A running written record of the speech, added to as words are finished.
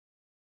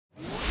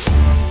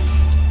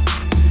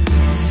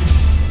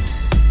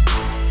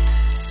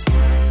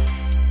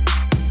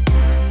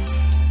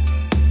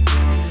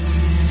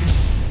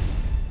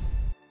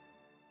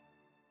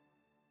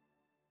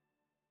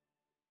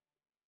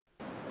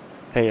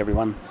Hey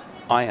everyone,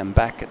 I am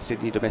back at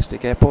Sydney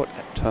Domestic Airport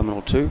at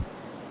Terminal 2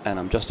 and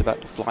I'm just about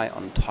to fly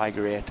on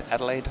TigerAir to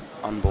Adelaide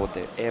on board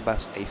their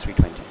Airbus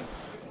A320.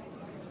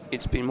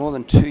 It's been more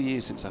than 2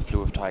 years since I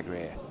flew with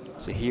TigerAir,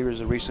 so here is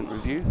a recent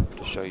review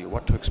to show you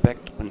what to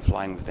expect when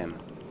flying with them.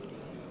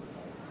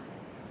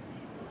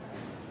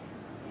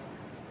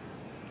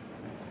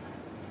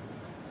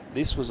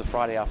 This was a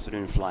Friday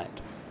afternoon flight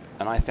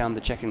and I found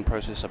the check-in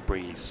process a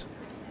breeze.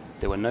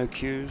 There were no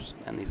queues,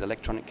 and these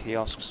electronic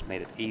kiosks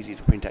made it easy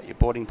to print out your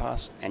boarding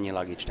pass and your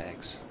luggage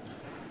tags.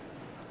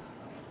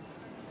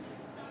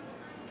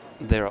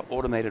 There are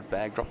automated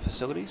bag drop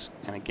facilities,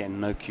 and again,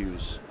 no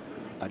queues.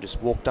 I just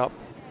walked up,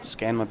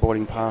 scanned my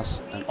boarding pass,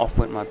 and off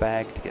went my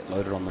bag to get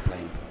loaded on the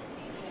plane.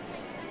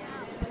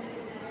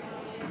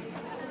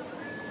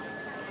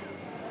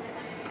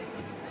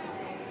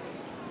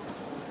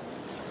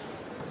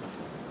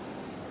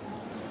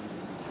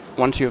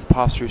 Once you have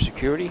passed through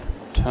security,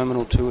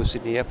 Terminal 2 of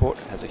Sydney Airport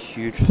has a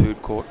huge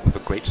food court with a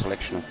great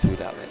selection of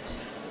food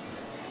outlets.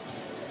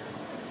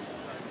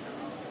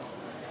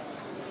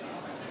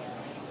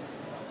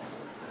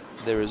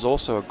 There is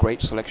also a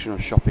great selection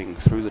of shopping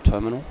through the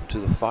terminal to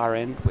the far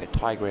end where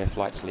TigerAir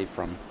flights leave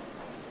from.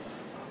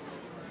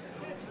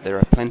 There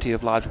are plenty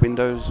of large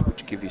windows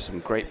which give you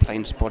some great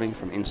plane spotting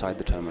from inside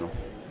the terminal.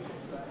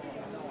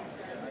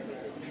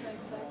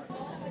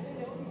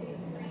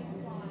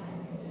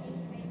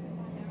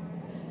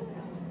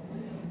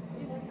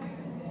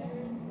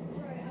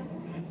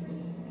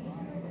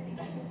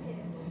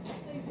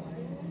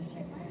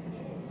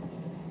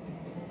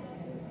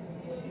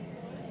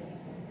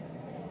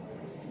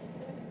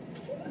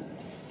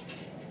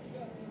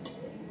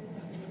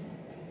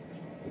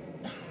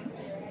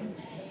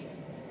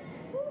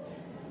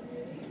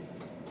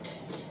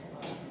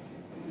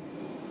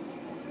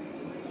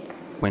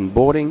 When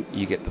boarding,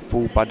 you get the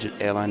full budget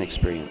airline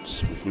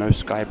experience, with no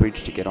sky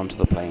bridge to get onto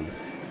the plane.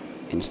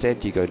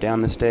 Instead, you go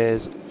down the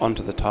stairs,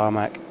 onto the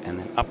tarmac, and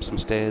then up some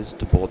stairs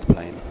to board the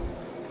plane.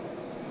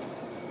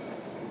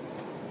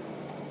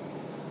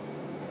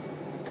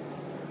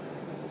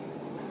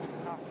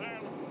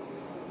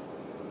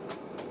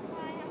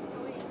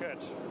 Good.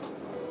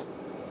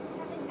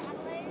 Traveling to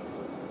Adelaide?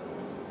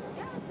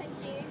 Yeah, thank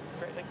you.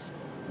 Great, thanks.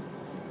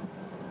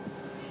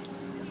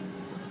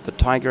 The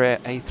TigerAir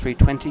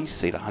A320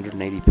 seat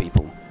 180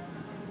 people.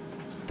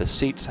 The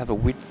seats have a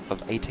width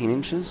of 18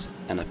 inches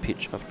and a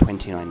pitch of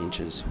 29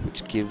 inches,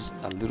 which gives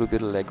a little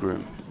bit of leg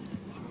room.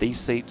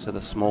 These seats are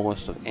the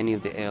smallest of any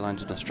of the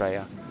airlines in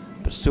Australia,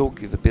 but still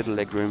give a bit of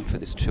leg room for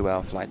this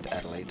 2-hour flight to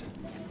Adelaide.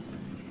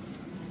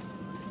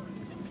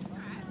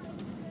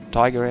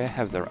 TigerAir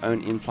have their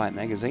own in-flight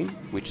magazine,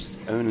 which is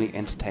the only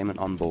entertainment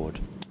on board.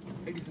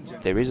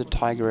 There is a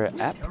TigerAir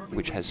app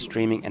which has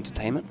streaming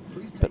entertainment,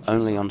 but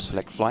only on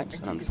select flights,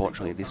 and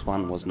unfortunately this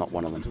one was not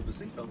one of them.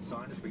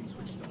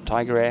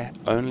 TigerAir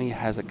only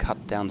has a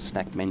cut-down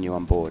snack menu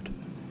on board.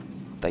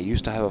 They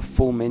used to have a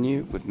full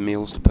menu with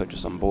meals to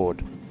purchase on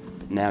board,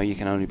 but now you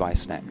can only buy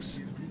snacks.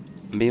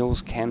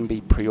 Meals can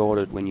be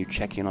pre-ordered when you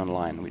check in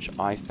online, which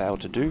I failed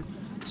to do,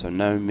 so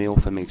no meal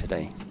for me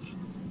today.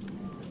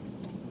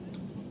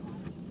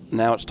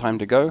 Now it's time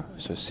to go,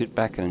 so sit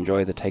back and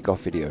enjoy the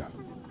takeoff video.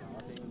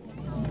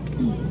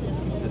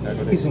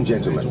 Ladies and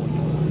gentlemen,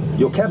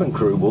 your cabin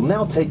crew will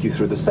now take you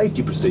through the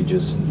safety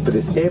procedures for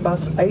this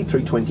Airbus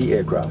A320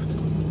 aircraft.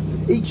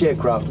 Each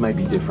aircraft may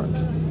be different,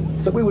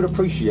 so we would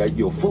appreciate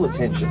your full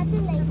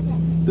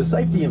attention. The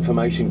safety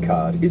information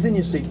card is in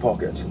your seat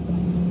pocket.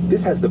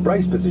 This has the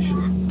brace position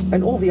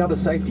and all the other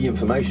safety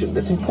information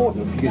that's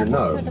important for you to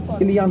know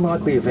in the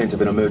unlikely event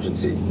of an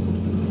emergency.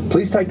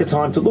 Please take the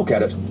time to look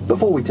at it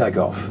before we take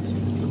off.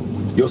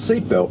 Your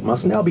seatbelt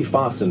must now be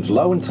fastened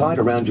low and tight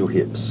around your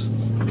hips.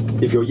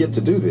 If you're yet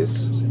to do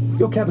this,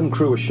 your cabin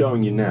crew are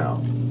showing you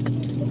now.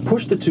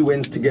 Push the two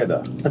ends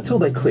together until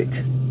they click.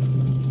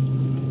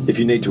 If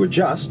you need to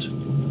adjust,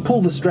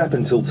 pull the strap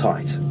until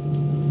tight.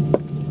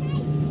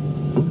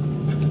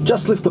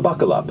 Just lift the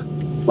buckle up,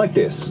 like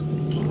this.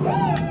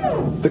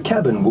 The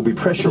cabin will be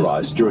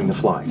pressurized during the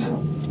flight.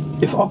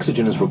 If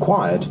oxygen is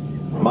required,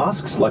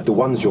 masks like the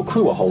ones your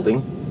crew are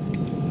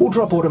holding will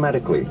drop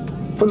automatically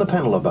from the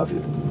panel above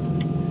you.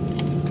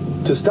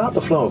 To start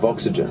the flow of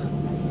oxygen,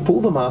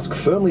 pull the mask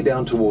firmly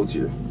down towards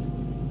you.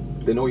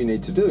 Then all you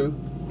need to do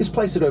is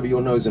place it over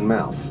your nose and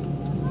mouth,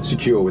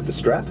 secure with the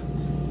strap,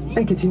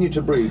 and continue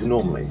to breathe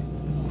normally.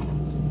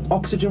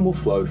 Oxygen will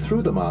flow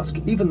through the mask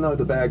even though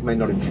the bag may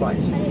not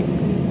inflate.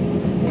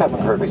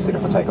 Cabin crew, be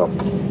seated for takeoff.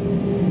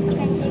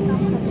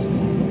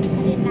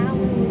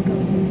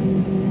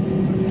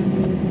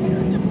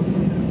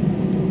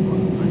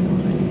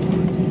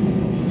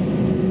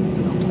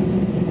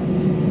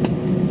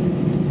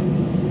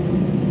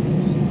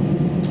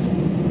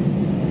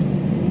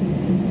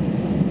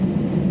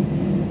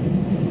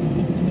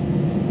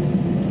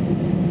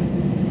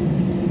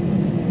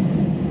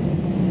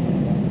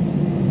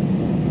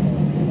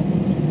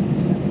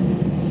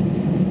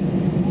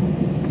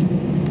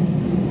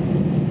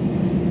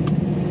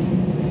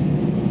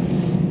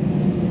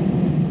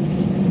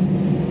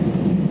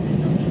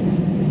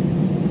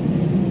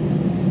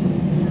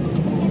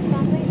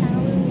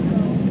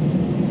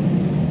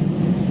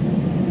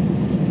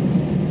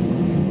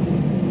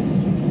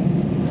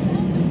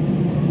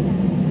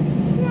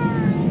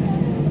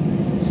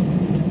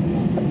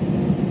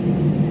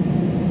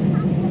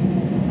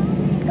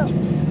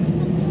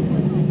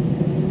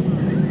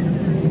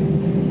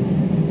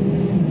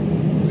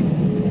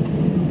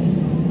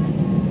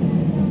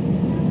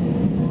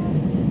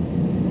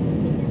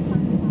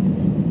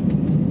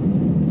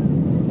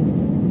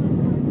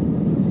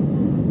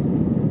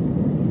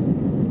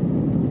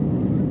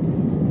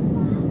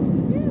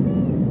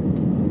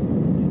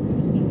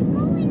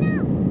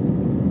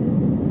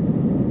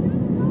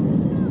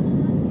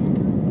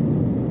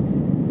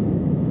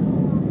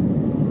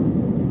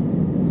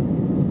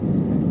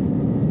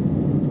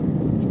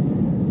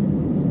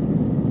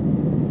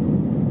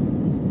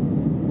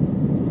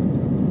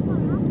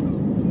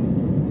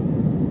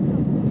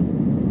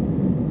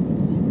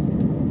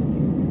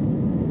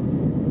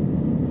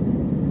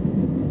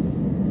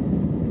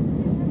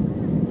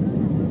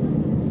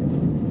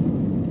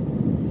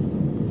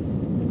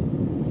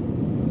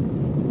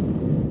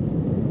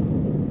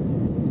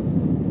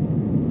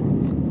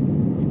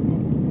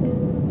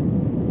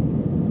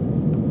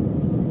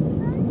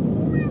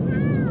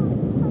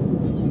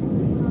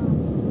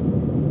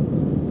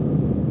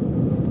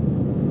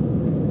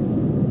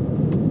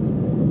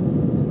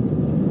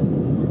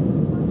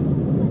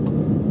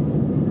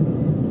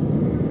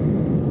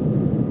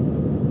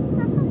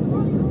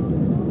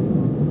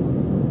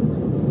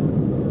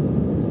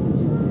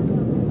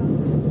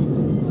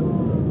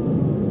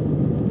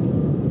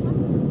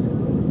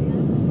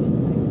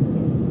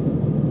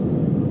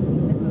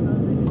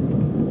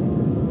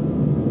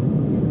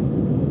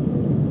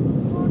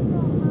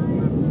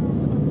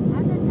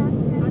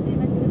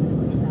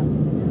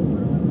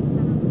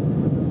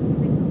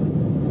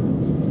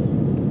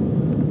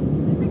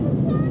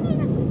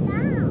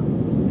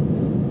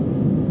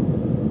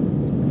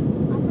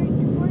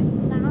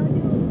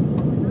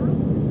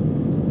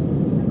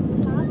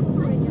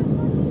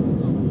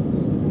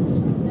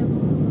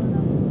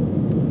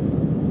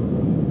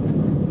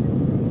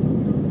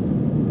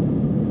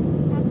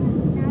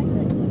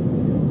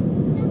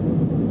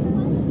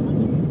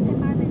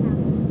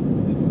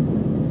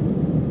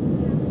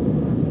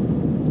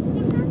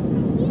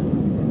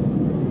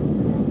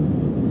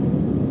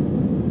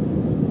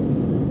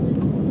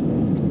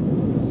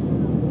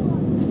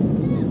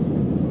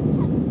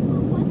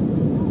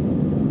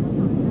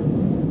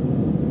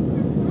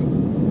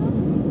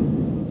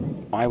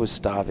 was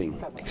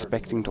starving,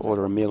 expecting to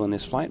order a meal on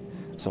this flight,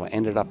 so I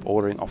ended up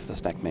ordering off the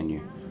snack menu.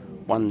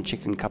 1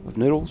 chicken cup of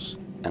noodles,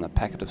 and a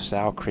packet of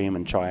sour cream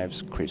and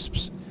chives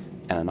crisps,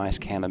 and a nice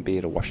can of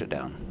beer to wash it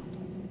down.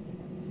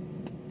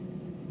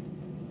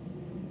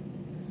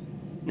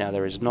 Now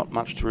there is not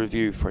much to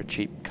review for a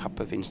cheap cup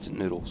of instant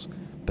noodles,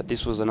 but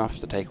this was enough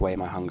to take away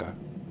my hunger.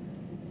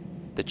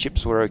 The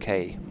chips were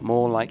okay,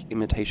 more like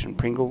imitation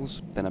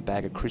Pringles than a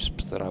bag of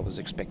crisps that I was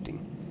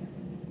expecting.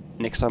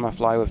 Next time I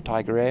fly with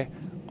TigerAir,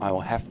 I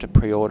will have to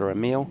pre-order a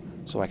meal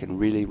so I can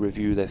really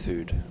review their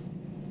food.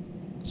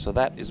 So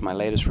that is my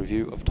latest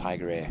review of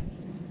TigerAir.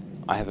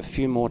 I have a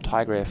few more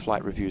TigerAir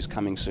flight reviews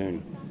coming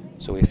soon,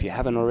 so if you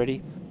haven't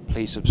already,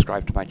 please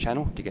subscribe to my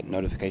channel to get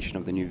notification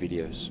of the new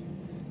videos.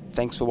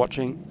 Thanks for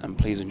watching, and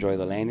please enjoy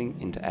the landing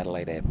into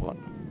Adelaide Airport.